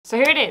So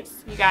here it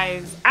is. You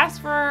guys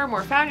asked for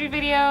more Foundry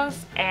videos,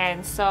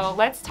 and so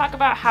let's talk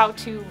about how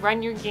to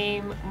run your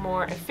game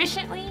more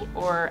efficiently,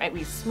 or at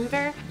least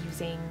smoother,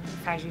 using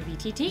Foundry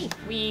VTT.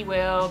 We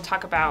will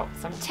talk about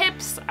some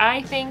tips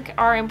I think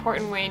are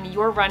important when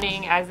you're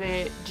running as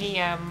a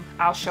GM.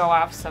 I'll show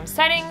off some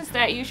settings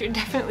that you should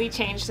definitely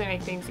change to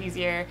make things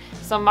easier,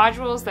 some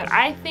modules that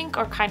I think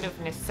are kind of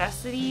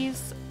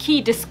necessities. Key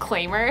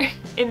disclaimer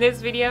in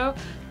this video: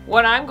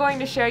 what I'm going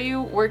to show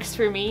you works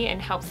for me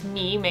and helps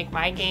me make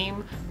my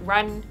game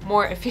run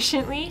more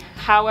efficiently.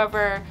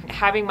 However,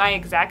 having my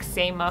exact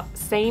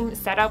same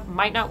setup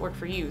might not work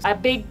for you. A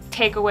big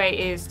takeaway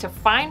is to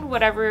find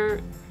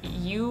whatever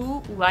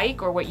you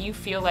like or what you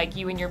feel like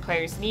you and your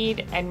players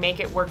need and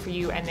make it work for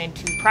you, and then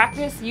to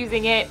practice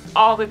using it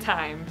all the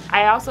time.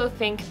 I also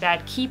think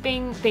that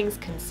keeping things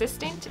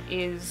consistent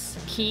is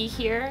key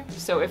here.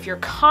 So if you're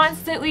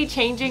constantly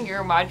changing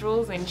your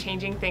modules and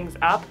changing things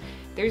up,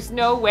 there's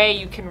no way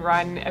you can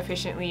run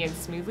efficiently and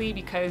smoothly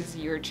because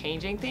you're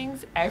changing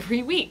things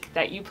every week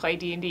that you play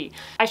D&D.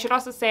 I should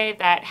also say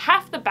that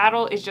half the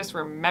battle is just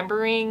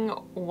remembering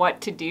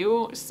what to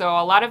do, so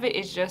a lot of it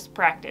is just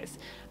practice.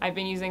 I've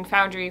been using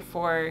Foundry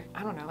for,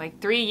 I don't know, like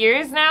 3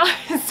 years now,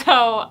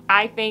 so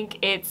I think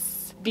it's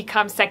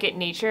become second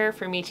nature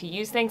for me to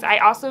use things. I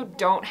also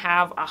don't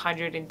have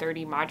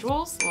 130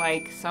 modules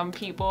like some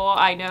people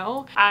I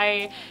know.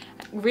 I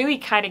really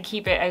kind of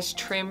keep it as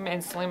trim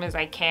and slim as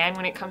I can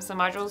when it comes to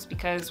modules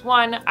because,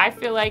 one, I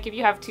feel like if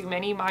you have too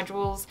many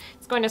modules,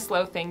 it's going to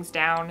slow things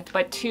down,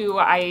 but two,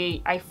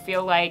 I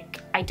feel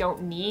like I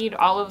don't need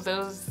all of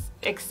those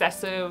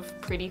excessive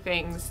pretty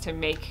things to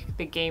make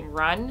the game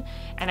run,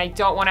 and I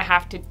don't want to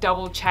have to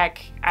double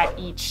check at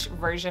each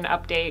version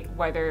update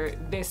whether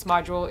this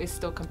module is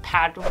still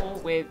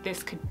compatible with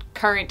this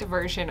current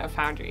version of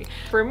Foundry.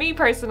 For me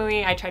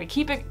personally, I try to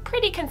keep it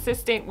pretty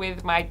consistent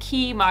with my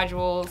key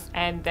modules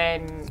and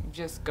then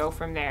just go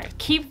from there.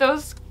 Keep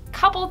those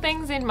couple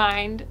things in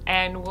mind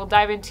and we'll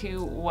dive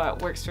into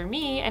what works for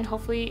me, and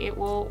hopefully it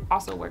will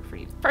also work for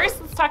you. First,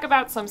 let's talk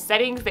about some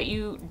settings that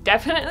you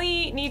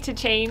definitely need to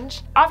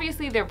change.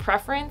 Obviously, their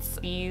preference.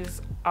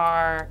 These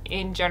are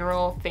in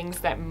general things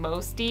that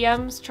most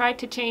DMs try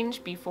to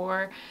change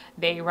before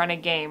they run a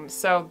game.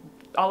 So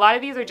a lot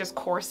of these are just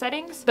core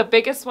settings. The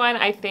biggest one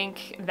I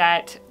think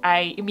that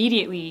I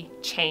immediately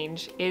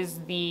change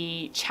is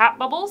the chat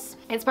bubbles.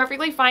 It's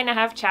perfectly fine to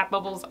have chat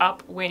bubbles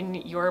up when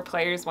your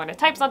players want to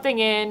type something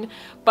in,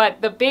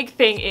 but the big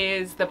thing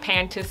is the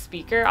pan to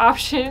speaker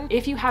option.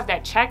 If you have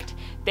that checked,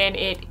 then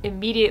it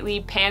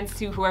immediately pans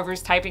to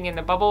whoever's typing in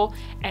the bubble,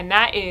 and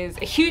that is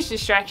a huge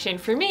distraction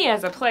for me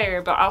as a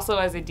player, but also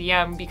as a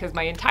DM because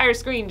my entire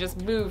screen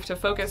just moved to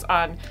focus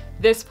on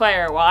this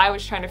player while I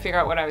was trying to figure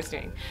out what I was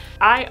doing.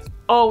 I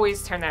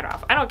always turn that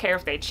off. I don't care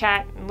if they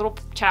chat, and little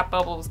chat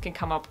bubbles can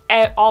come up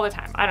all the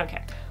time. I don't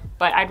care.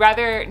 But I'd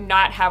rather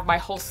not have my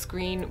whole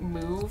screen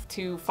move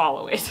to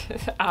follow it.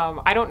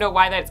 I don't know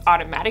why that's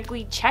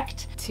automatically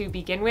checked to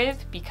begin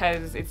with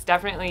because it's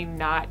definitely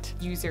not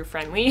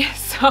user-friendly.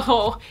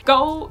 So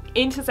go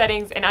into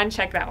settings and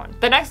uncheck that one.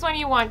 The next one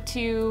you want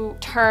to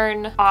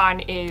turn on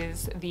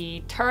is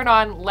the turn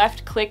on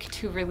left click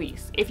to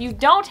release. If you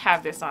don't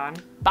have this on,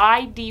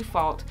 by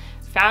default,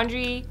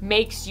 Foundry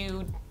makes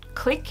you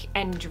click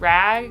and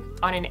drag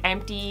on an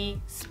empty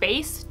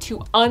space to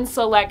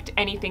unselect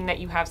anything that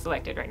you have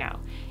selected right now.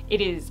 It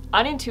is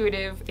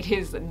unintuitive, it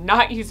is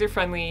not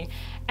user-friendly,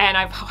 and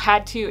I've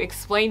had to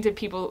explain to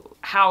people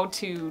how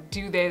to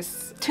do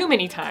this too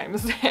many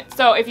times.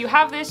 So if you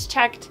have this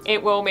checked,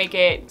 it will make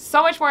it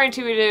so much more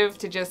intuitive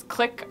to just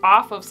click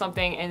off of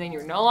something and then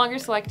you're no longer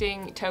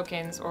selecting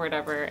tokens or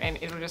whatever, and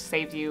it'll just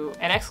save you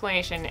an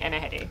explanation and a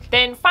headache.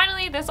 Then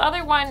finally, this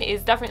other one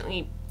is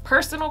definitely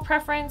personal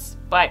preference,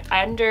 but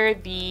under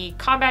the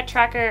combat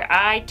tracker,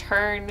 I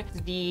turn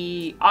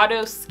the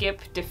auto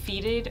skip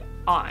defeated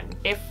on.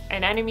 If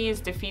an enemy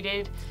is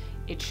defeated,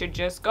 it should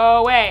just go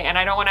away, and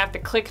I don't want to have to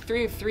click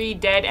through 3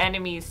 dead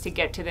enemies to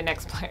get to the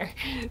next player.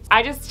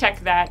 I just check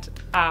that.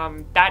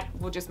 That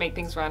will just make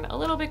things run a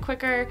little bit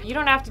quicker. You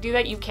don't have to do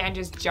that. You can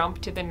just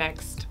jump to the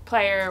next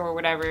player or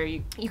whatever.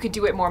 You could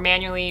do it more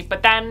manually,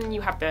 but then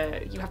you have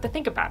to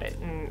think about it,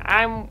 and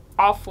I'm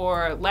all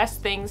for less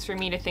things for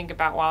me to think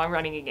about while I'm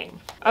running a game.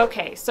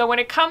 Okay, so when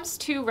it comes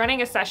to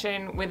running a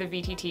session with a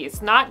VTT,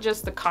 it's not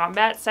just the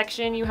combat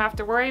section you have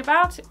to worry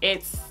about,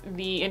 it's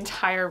the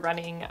entire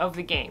running of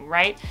the game,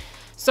 right?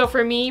 So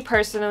for me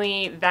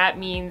personally, that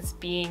means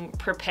being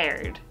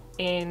prepared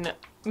in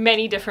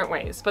many different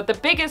ways, but the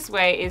biggest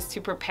way is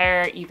to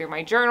prepare either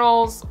my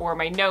journals or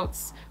my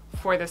notes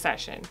for the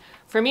session.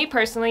 For me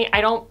personally, I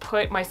don't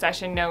put my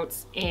session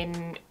notes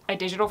in a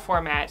digital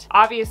format.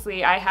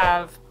 Obviously, I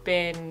have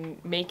been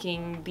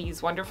making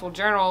these wonderful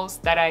journals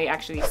that I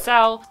actually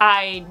sell.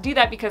 I do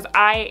that because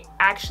I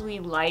actually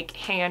like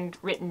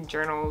handwritten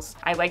journals.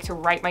 I like to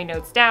write my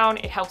notes down.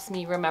 It helps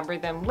me remember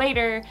them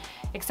later,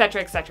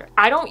 etc., etc.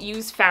 I don't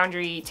use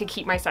Foundry to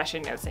keep my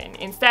session notes in.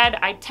 Instead,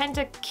 I tend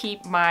to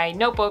keep my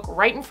notebook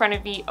right in front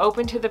of me,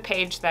 open to the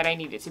page that I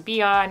need it to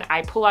be on.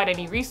 I pull out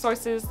any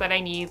resources that I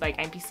need, like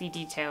NPC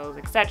details,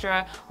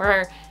 etc.,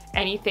 or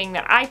anything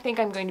that I think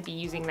I'm going to be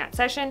using that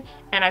session,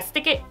 and I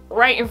stick it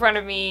right in front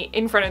of me,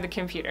 in front of the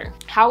computer.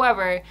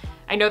 However,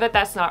 I know that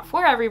that's not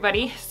for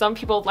everybody. Some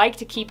people like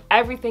to keep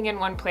everything in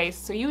one place,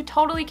 so you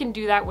totally can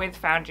do that with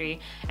Foundry.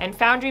 And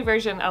Foundry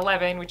version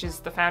 11, which is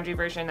the Foundry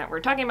version that we're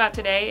talking about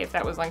today, if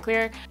that was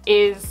unclear,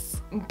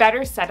 is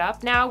better set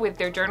up now with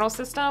their journal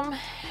system,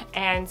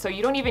 and so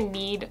you don't even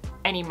need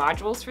any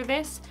modules for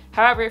this.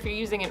 However, if you're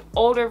using an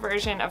older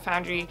version of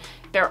Foundry,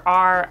 there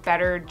are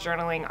better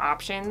journaling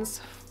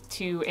options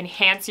to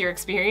enhance your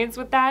experience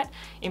with that.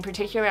 In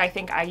particular, I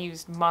think I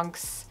used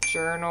Monk's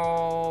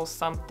journal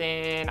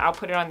something. I'll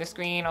put it on the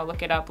screen. I'll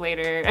look it up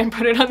later and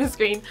put it on the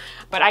screen.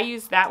 But I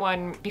used that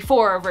one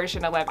before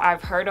version 11.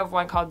 I've heard of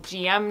one called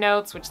GM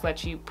Notes, which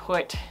lets you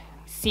put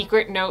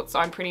secret notes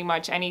on pretty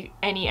much any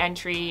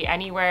entry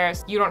anywhere.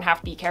 So you don't have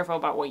to be careful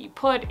about what you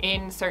put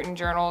in certain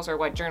journals or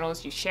what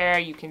journals you share.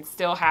 You can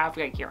still have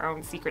like your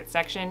own secret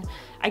section.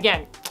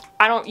 Again,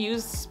 I don't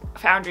use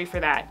Foundry for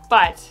that,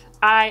 but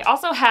I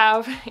also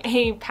have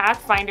a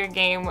Pathfinder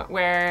game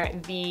where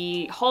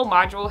the whole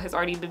module has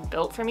already been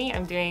built for me.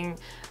 I'm doing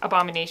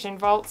Abomination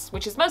Vaults,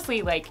 which is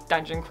mostly like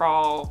dungeon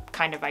crawl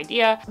kind of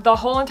idea. The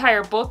whole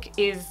entire book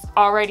is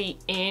already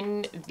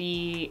in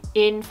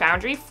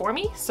Foundry for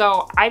me,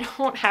 so I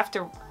don't have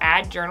to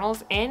add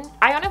journals in.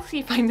 I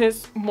honestly find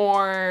this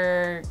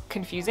more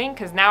confusing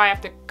because now I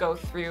have to go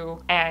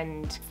through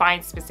and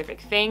find specific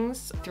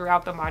things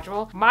throughout the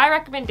module. My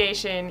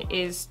recommendation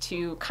is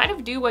to kind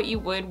of do what you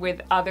would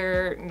with other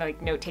like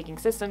note-taking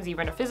systems,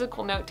 even a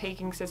physical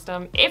note-taking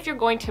system. If you're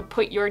going to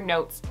put your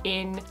notes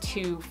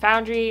into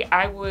Foundry,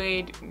 I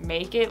would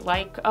make it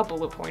like a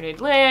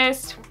bullet-pointed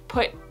list,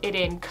 put it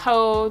in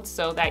code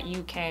so that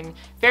you can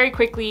very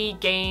quickly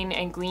gain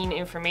and glean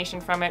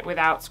information from it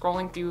without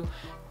scrolling through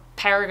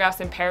paragraphs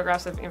and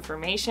paragraphs of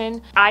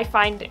information. I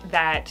find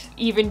that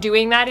even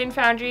doing that in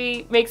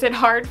Foundry makes it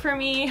hard for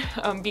me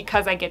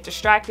because I get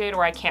distracted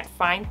or I can't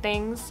find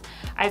things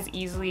as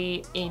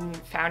easily in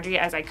Foundry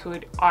as I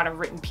could on a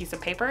written piece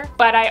of paper.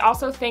 But I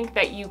also think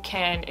that you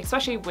can,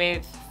 especially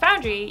with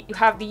Foundry, you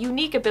have the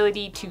unique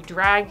ability to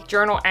drag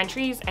journal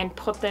entries and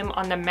put them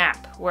on the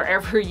map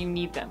wherever you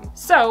need them.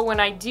 So when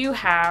I do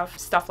have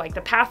stuff like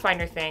the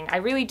Pathfinder thing, I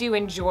really do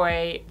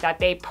enjoy that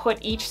they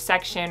put each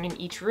section in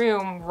each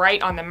room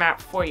right on the map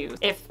for you.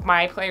 If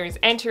my players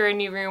enter a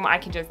new room, I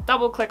can just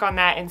double click on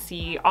that and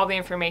see all the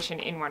information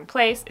in one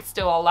place. It's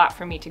still a lot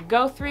for me to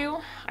go through.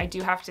 I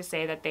do have to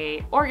say that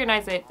they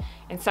organize it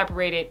and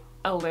separate it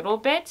a little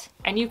bit,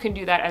 and you can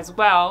do that as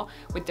well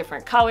with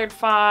different colored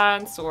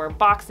fonts or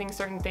boxing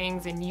certain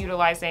things and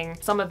utilizing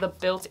some of the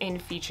built-in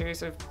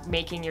features of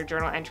making your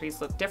journal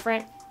entries look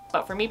different.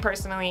 But for me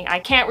personally,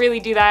 I can't really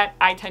do that.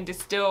 I tend to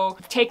still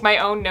take my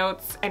own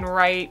notes and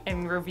write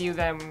and review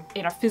them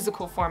in a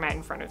physical format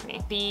in front of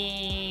me.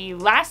 The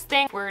last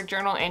thing were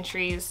journal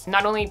entries,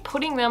 not only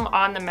putting them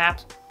on the map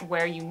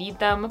where you need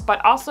them,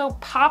 but also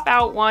pop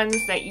out ones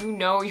that you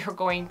know you're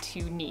going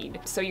to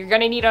need. So you're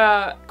gonna need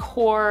a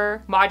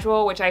core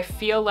module, which I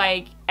feel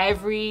like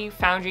every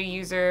Foundry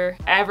user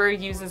ever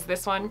uses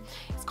this one.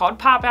 It's called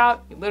Pop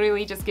Out. It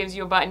literally just gives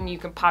you a button. You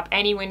can pop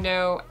any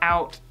window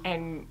out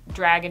and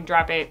drag and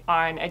drop it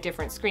on a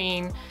different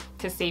screen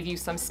to save you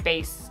some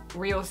space,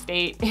 real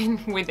estate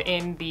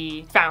within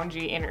the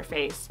Foundry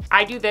interface.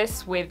 I do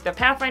this with the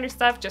Pathfinder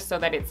stuff just so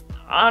that it's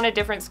on a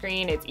different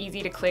screen, it's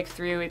easy to click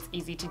through, it's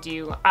easy to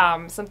do.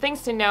 Some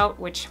things to note,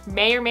 which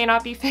may or may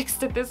not be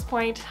fixed at this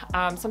point.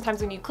 Sometimes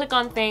when you click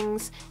on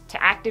things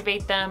to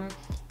activate them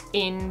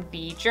in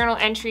the journal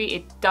entry,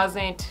 it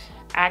doesn't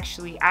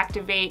actually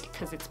activate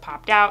because it's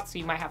popped out, so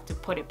you might have to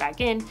put it back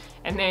in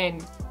and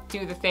then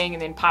do the thing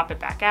and then pop it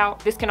back out.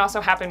 This can also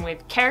happen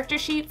with character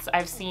sheets.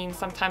 I've seen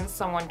sometimes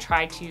someone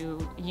try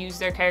to use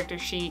their character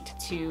sheet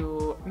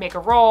to make a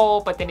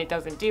roll, but then it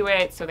doesn't do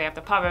it, so they have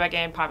to pop it back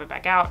in, pop it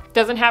back out.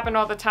 Doesn't happen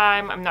all the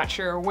time. I'm not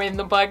sure when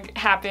the bug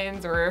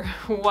happens or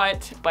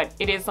what, but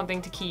it is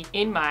something to keep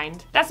in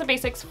mind. That's the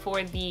basics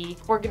for the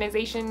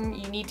organization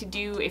you need to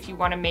do if you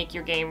want to make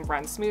your game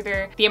run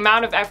smoother. The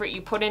amount of effort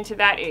you put into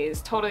that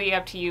is totally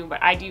up to you,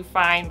 but I do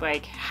find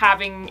like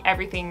having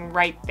everything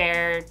right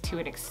there to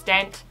an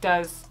extent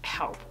does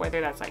help,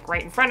 whether that's like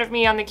right in front of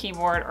me on the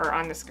keyboard or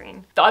on the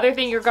screen. The other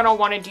thing you're gonna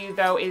want to do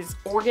though is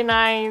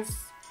organize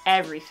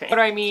everything. What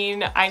do I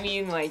mean? I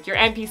mean like your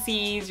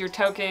NPCs, your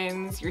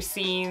tokens, your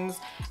scenes,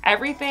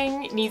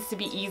 everything needs to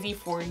be easy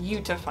for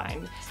you to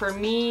find. For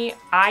me,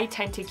 I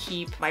tend to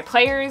keep my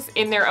players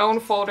in their own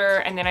folder,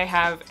 and then I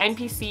have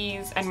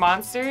NPCs and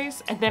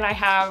monsters, and then I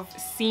have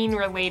scene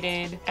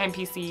related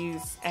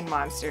NPCs and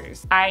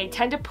monsters. I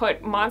tend to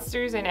put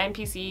monsters and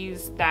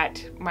NPCs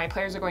that my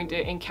players are going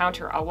to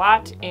encounter a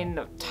lot in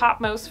the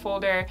topmost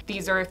folder.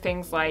 These are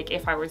things like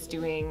if I was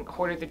doing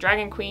Hoarder the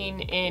Dragon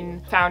Queen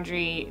in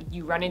Foundry,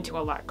 you run into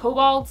a lot of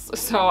kobolds,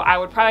 so I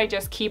would probably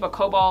just keep a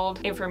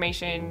kobold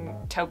information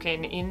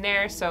token in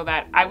there so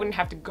that I wouldn't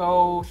have to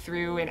go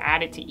through and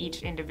add it to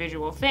each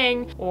individual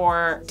thing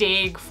or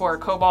dig for a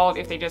kobold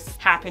if they just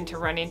happen to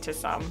run into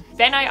some.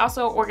 Then I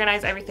also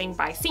organize everything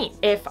by scene.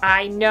 If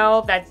I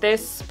know that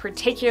this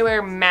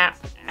particular map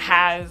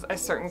has a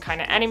certain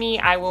kind of enemy,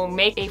 I will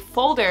make a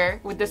folder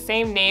with the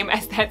same name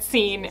as that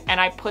scene, and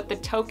I put the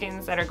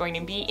tokens that are going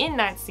to be in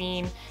that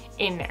scene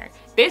in there.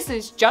 This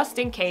is just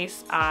in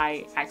case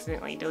I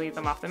accidentally delete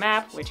them off the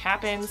map, which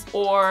happens,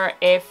 or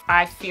if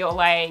I feel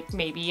like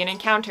maybe an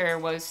encounter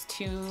was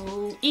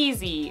too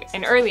easy,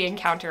 an early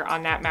encounter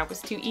on that map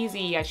was too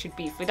easy, I should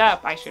beef it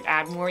up, I should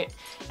add more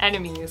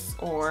enemies,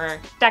 or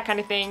that kind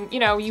of thing. You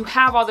know, you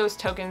have all those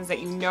tokens that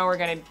you know are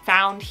going to be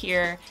found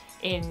here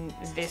in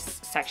this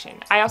section.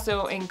 I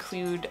also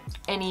include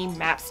any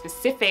map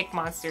specific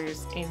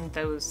monsters in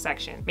those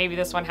sections. Maybe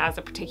this one has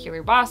a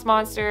particular boss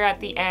monster at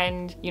the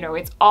end. You know,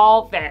 it's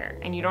all there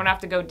and you don't have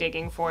to go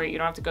digging for it. You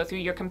don't have to go through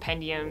your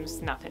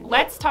compendiums, nothing.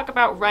 Let's talk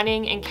about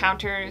running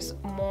encounters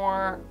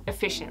more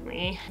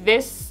efficiently.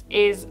 This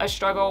is a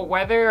struggle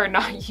whether or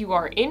not you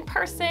are in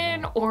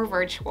person or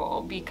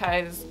virtual,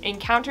 because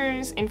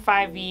encounters in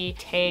 5e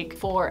take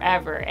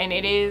forever and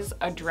it is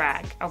a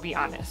drag, I'll be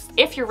honest.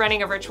 If you're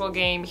running a virtual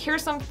game, here's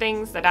some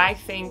things that I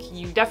think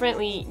you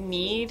definitely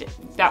need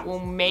that will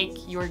make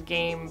your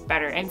game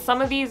better. And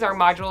some of these are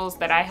modules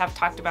that I have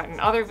talked about in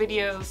other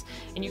videos,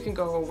 and you can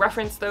go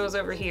reference those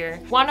over here.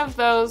 One of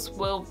those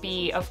will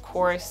be, of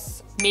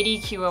course, Midi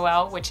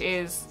QOL, which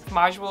is a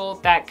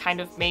module that kind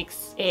of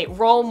makes it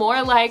roll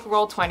more like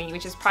Roll20,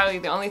 which is probably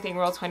the only thing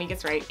Roll20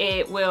 gets right.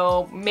 It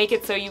will make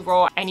it so you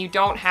roll and you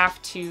don't have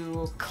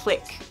to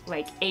click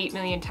like 8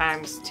 million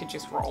times to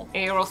just roll.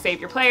 It will save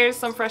your players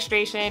some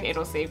frustration,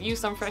 it'll save you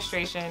some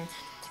frustration.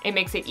 It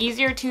makes it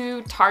easier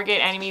to target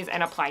enemies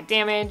and apply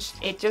damage.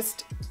 It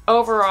just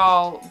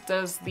overall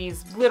does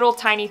these little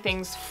tiny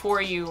things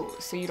for you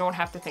so you don't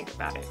have to think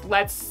about it.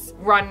 Let's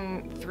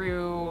run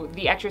through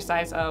the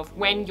exercise of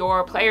when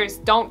your players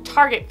don't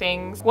target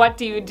things, what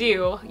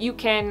do? You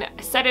can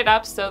set it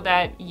up so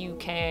that you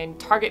can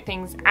target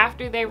things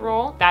after they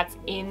roll. That's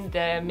in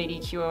the Midi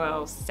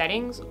QOL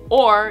settings,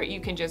 or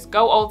you can just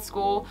go old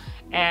school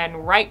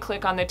and right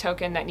click on the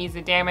token that needs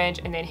the damage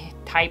and then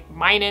type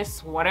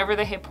minus whatever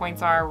the hit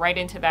points are right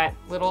into that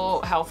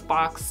little health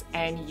box,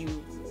 and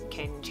you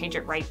can change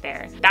it right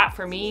there. That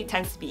for me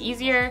tends to be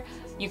easier.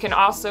 You can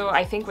also,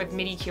 I think with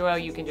Midi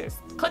QL, you can just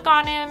click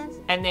on him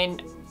and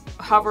then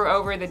hover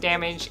over the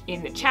damage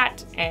in the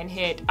chat and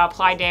hit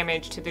apply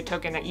damage to the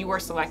token that you were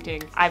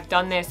selecting. I've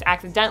done this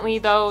accidentally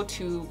though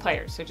to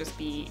players, so just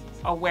be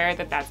aware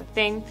that that's a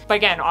thing. But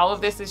again, all of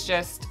this is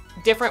just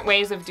different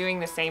ways of doing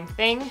the same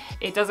thing.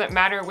 It doesn't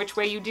matter which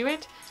way you do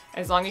it,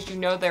 as long as you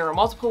know there are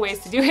multiple ways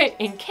to do it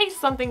in case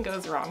something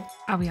goes wrong.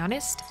 I'll be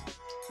honest,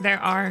 there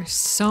are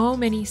so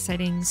many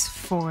settings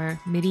for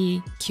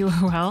Midi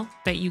QOL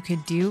that you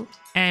could do,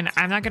 and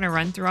I'm not going to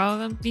run through all of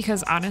them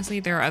because honestly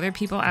there are other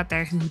people out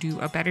there who do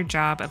a better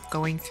job of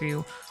going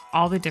through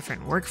all the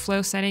different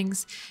workflow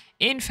settings.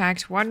 In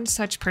fact, one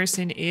such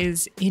person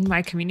is in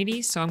my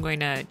community, so I'm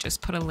going to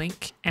just put a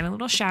link and a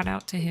little shout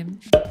out to him.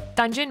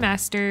 Dungeon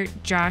Master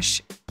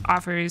Josh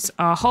offers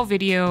a whole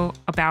video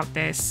about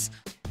this,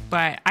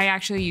 but I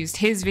actually used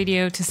his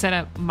video to set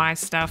up my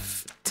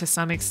stuff to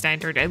some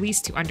extent, or at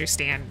least to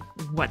understand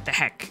what the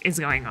heck is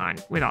going on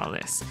with all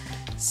this.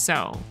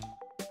 So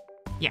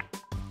yeah,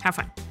 have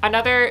fun.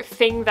 Another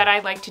thing that I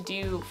like to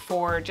do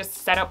for just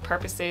setup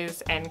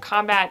purposes and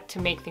combat to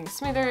make things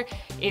smoother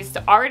is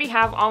to already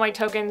have all my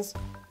tokens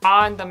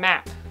on the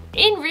map.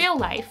 In real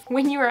life,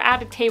 when you are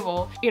at a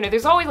table, you know,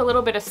 there's always a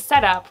little bit of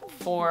setup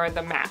for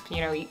the map,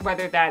 you know,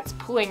 whether that's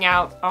pulling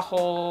out a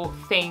whole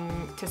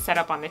thing to set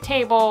up on the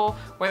table,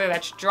 whether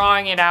that's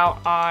drawing it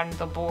out on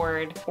the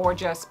board, or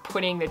just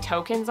putting the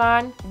tokens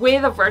on.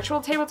 With a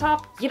virtual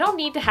tabletop, you don't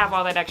need to have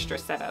all that extra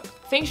setup.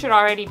 Things should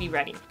already be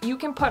ready. You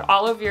can put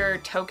all of your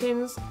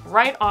tokens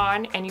right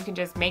on and you can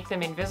just make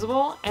them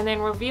invisible and then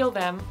reveal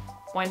them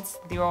once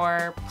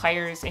your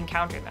players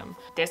encounter them.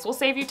 This will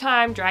save you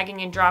time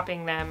dragging and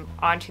dropping them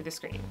onto the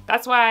screen.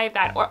 That's why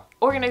that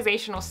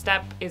organizational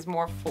step is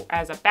more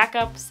as a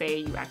backup. Say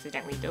you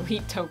accidentally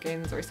delete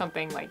tokens or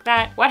something like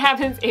that. What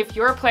happens if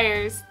your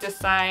players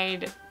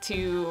decide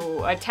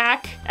to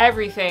attack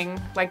everything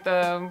like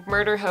the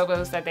murder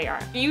hobos that they are?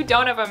 If you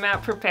don't have a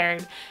map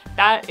prepared,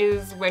 that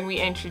is when we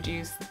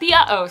introduce the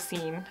uh-oh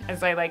scene,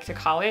 as I like to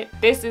call it.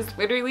 This is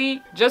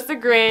literally just a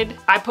grid.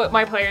 I put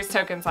my players'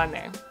 tokens on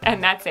there,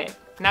 and that's it.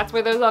 And that's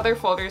where those other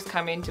folders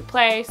come into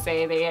play.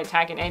 Say they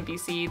attack an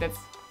NPC that's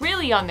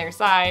really on their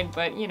side,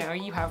 but you know,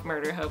 you have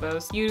murder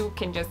hobos. You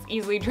can just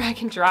easily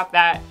drag and drop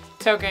that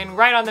token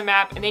right on the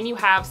map, and then you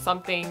have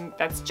something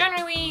that's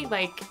generally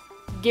like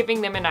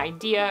giving them an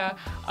idea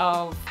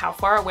of how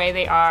far away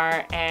they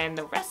are, and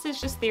the rest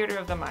is just theater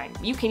of the mind.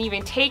 You can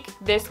even take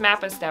this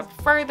map a step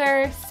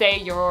further. Say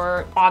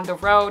you're on the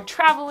road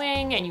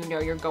traveling and you know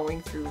you're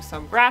going through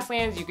some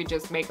grasslands. You could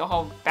just make a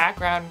whole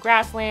background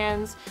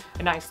grasslands,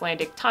 an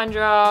Icelandic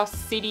tundra,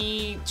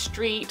 city,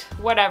 street,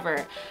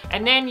 whatever.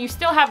 And then you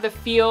still have the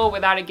feel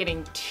without it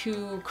getting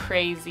too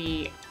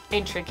crazy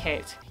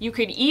intricate. You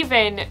could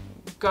even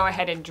go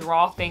ahead and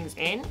draw things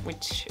in,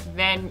 which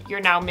then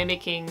you're now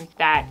mimicking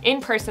that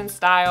in-person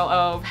style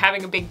of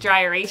having a big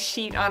dry erase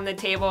sheet on the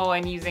table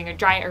and using a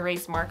dry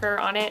erase marker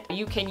on it.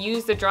 You can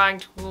use the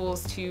drawing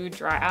tools to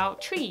draw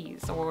out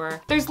trees,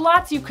 or there's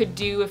lots you could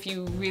do if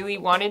you really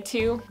wanted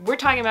to. We're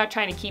talking about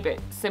trying to keep it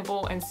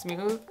simple and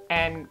smooth,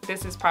 and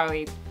this is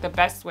probably the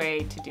best way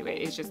to do it,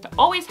 is just to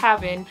always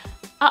have an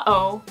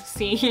uh-oh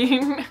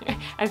scene,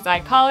 as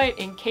I call it,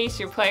 in case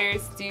your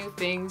players do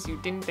things you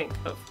didn't think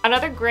of.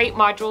 Another great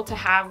module to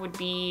have would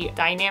be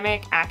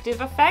dynamic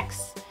active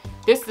effects.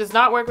 This does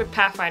not work with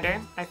Pathfinder,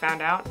 I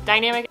found out.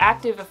 Dynamic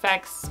active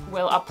effects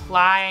will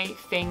apply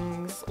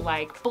things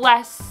like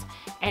bless,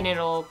 and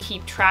it'll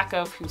keep track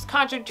of who's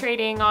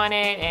concentrating on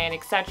it, and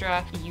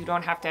etc. You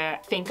don't have to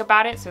think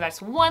about it, so that's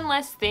one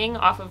less thing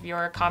off of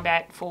your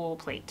combat full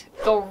plate.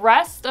 The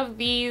rest of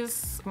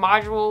these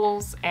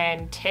modules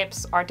and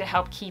tips are to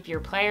help keep your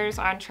players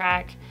on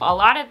track. A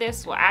lot of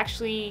this will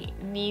actually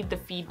need the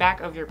feedback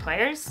of your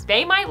players.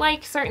 They might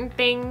like certain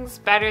things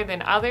better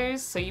than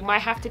others, so you might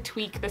have to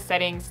tweak the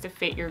settings to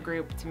fit your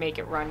group to make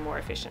it run more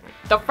efficiently.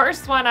 The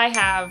first one I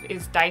have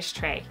is dice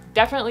tray.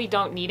 Definitely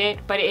don't need it,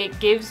 but it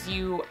gives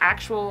you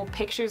actual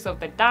pictures of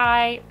the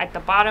die at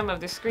the bottom of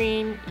the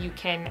screen. You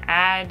can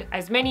add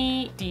as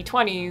many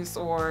d20s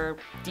or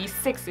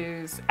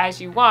d6s as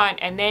you want,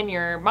 and then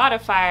your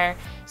modifier.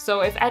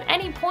 So if at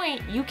any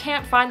point you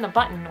can't find the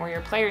button, or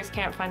your players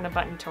can't find the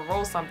button to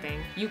roll something,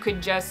 you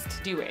could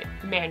just do it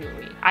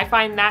manually. I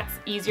find that's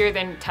easier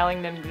than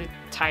telling them to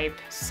type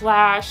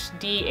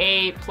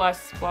 /D8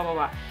 plus blah blah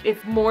blah.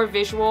 It's more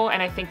visual,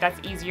 and I think that's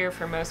easier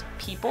for most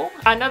people.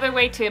 Another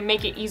way to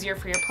make it easier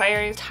for your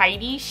players,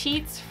 tidy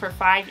sheets for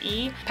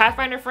 5e.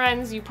 Pathfinder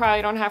friends, you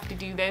probably don't have to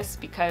do this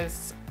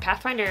because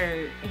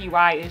Pathfinder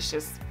UI is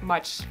just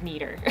much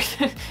neater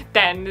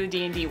than the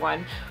D&D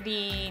one.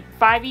 The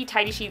 5e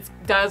tidy sheets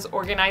does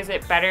organize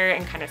it better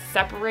and kind of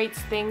separates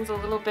things a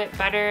little bit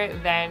better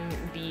than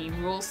the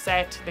rule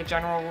set, the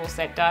general rule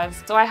set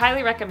does. So I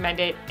highly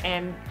recommend it,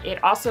 and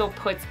it also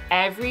puts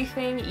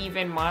everything,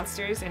 even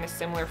monsters, in a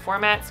similar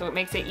format, so it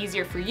makes it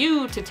easier for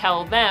you to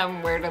tell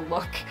them where to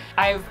look.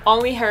 I've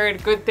only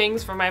heard good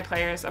things from my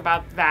players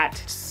about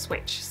that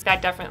switch.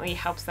 That definitely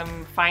helps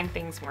them find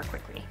things more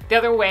quickly. The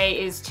other way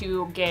is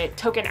to get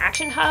token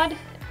action HUD,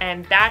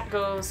 and that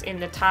goes in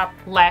the top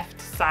left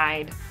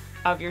side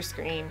of your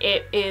screen.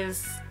 It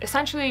is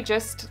essentially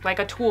just like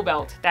a tool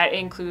belt that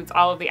includes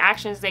all of the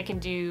actions they can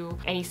do,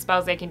 any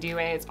spells they can do,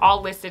 and it's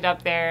all listed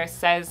up there,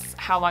 says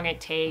how long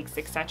it takes,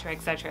 etc,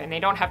 etc, and they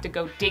don't have to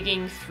go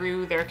digging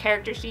through their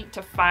character sheet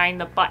to find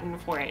the button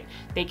for it.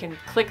 They can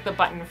click the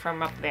button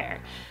from up there.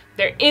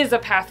 There is a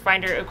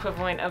Pathfinder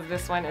equivalent of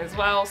this one as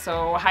well,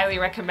 so highly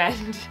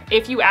recommend.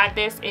 If you add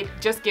this, it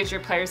just gives your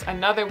players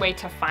another way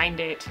to find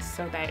it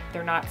so that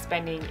they're not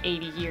spending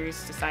 80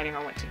 years deciding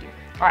on what to do.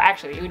 Or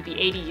actually, it would be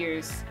 80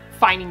 years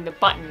finding the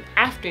button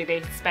after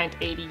they spent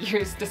 80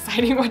 years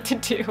deciding what to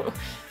do.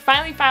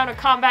 Finally found a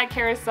combat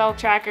carousel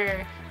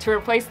tracker to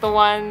replace the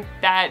one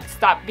that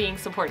stopped being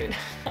supported.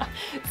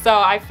 So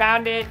I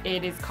found it.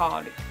 It is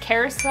called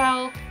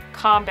Carousel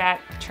Combat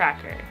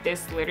Tracker.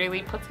 This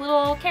literally puts a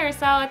little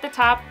carousel at the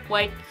top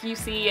like you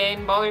see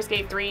in Baldur's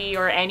Gate 3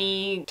 or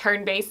any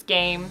turn-based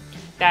game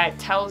that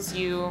tells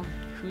you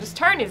whose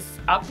turn is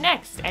up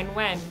next and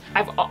when.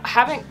 I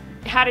haven't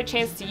had a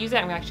chance to use it.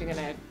 I'm actually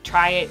gonna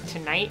try it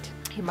tonight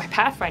in my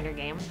Pathfinder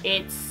game.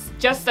 It's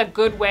just a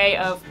good way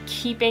of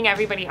keeping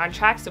everybody on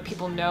track so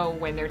people know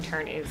when their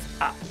turn is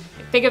up.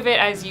 Think of it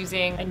as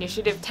using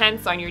initiative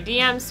tents on your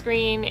DM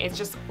screen. It's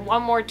just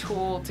one more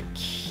tool to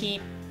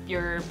keep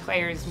your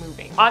players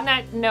moving. On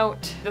that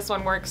note, this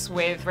one works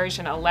with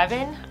version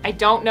 11. I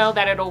don't know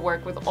that it'll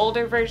work with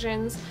older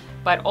versions,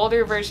 but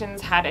older versions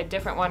had a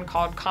different one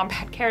called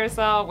Combat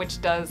Carousel, which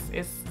does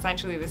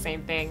essentially the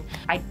same thing.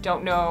 I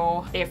don't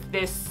know if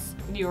this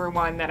newer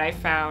one that I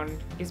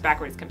found is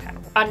backwards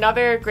compatible.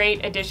 Another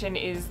great addition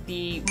is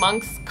the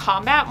Monk's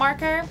Combat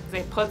Marker.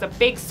 It puts a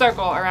big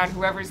circle around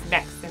whoever's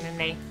next, and then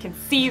they can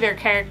see their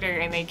character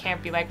and they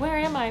can't be like, where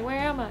am I? Where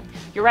am I?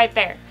 You're right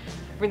there.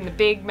 in the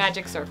big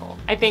magic circle.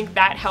 I think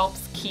that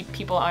helps keep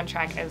people on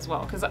track as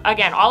well, because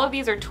again, all of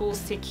these are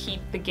tools to keep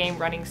the game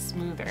running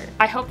smoother.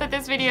 I hope that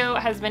this video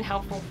has been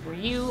helpful for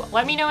you.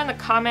 Let me know in the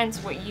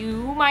comments what you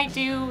might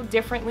do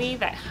differently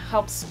that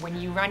helps when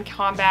you run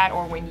combat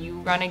or when you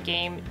run a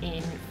game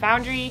in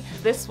Foundry.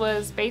 This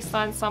was based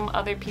on some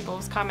other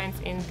people's comments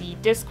in the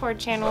Discord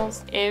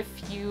channels. If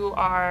you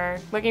are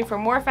looking for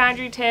more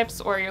Foundry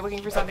tips or you're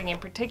looking for something in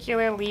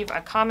particular, leave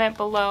a comment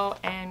below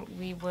and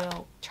we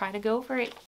will try to go over it.